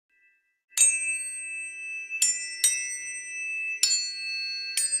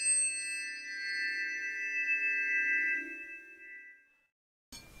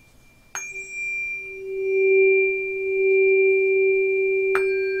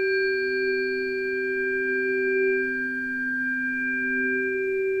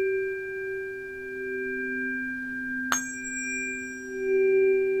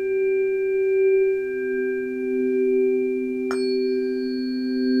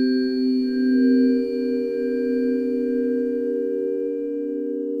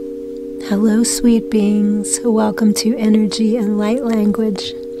Hello, sweet beings. Welcome to Energy and Light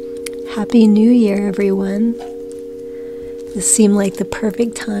Language. Happy New Year, everyone. This seemed like the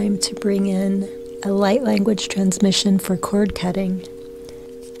perfect time to bring in a light language transmission for cord cutting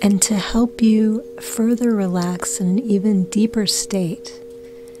and to help you further relax in an even deeper state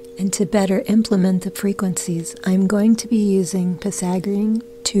and to better implement the frequencies. I'm going to be using Pythagorean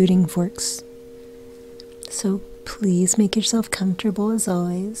tuning forks. So please make yourself comfortable as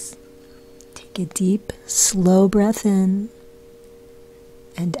always. Take a deep, slow breath in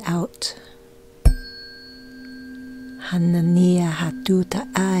and out. Hanania hatuta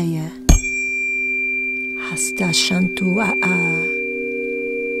aya. Hasta shantu aa.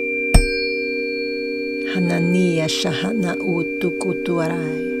 Hanania shahana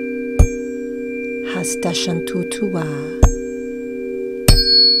utukutuarai. Hasta shantu tua.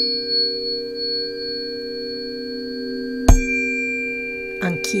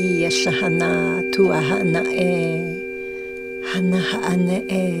 Ankia shahana tuahana hanahaane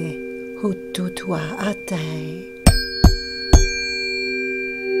hututua atai.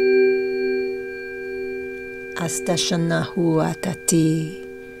 Asta shana huatati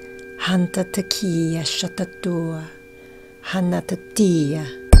hanta takia shatatua hanatatia.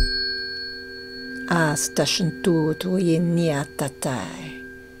 Asta shantu tuiniatatai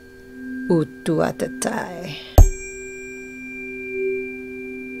utuatatai.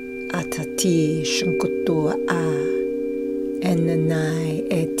 Atati shankutua a enanai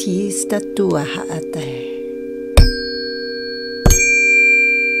etistatua haate.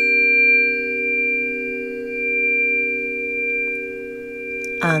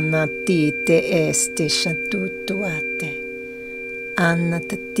 Anati te este shantutuate.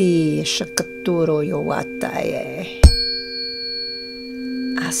 Anatati shakaturo yoatae.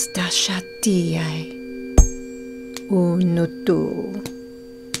 Asta shatiai unutu.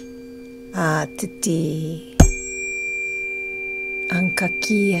 Atati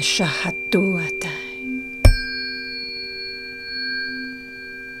ankakia shahatuatai.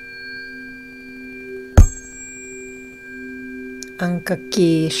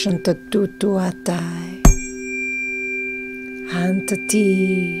 Ankaki shantatutuatai. Hantati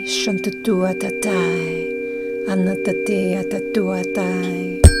shantatuatatai. Anatate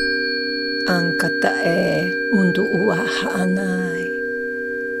atatuatai. Ankatae undu uahanai.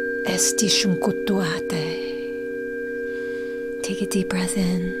 Esti shunkutuate. Take a deep breath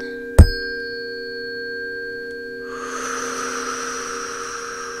in.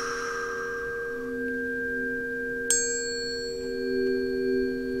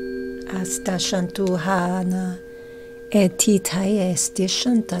 Asta shantuhana etitae esti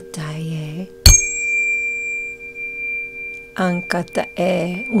shantatae.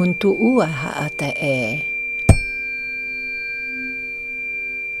 Ankatae untu uahaatae.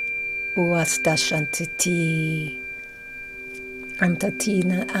 Uasta shantati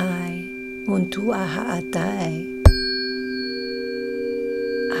antatina ai untu aha atai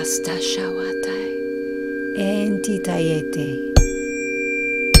asta shawatai entitaiete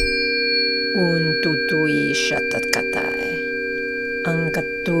untu tui shatatkatai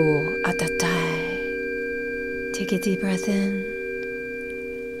ankatu atatai. Take a deep breath in.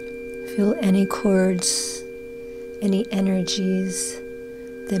 Feel any cords, any energies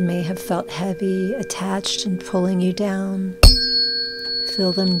that may have felt heavy, attached, and pulling you down.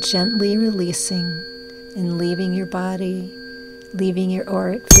 Feel them gently releasing and leaving your body, leaving your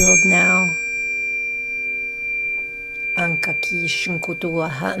auric field now. Ankaki shunkutua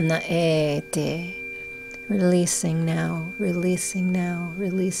hana ete. Releasing now, releasing now,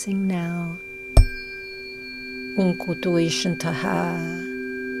 releasing now. Unkutui shantaha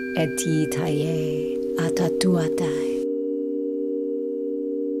eti taye atatuatai.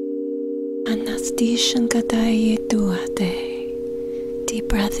 Anasti shankataye tuate. Deep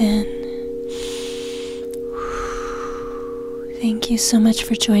breath in. Thank you so much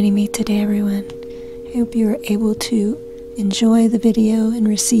for joining me today, everyone. I hope you were able to enjoy the video and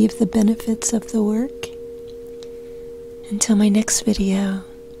receive the benefits of the work. Until my next video,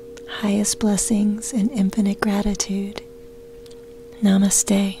 highest blessings and infinite gratitude.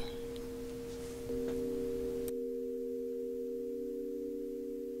 Namaste.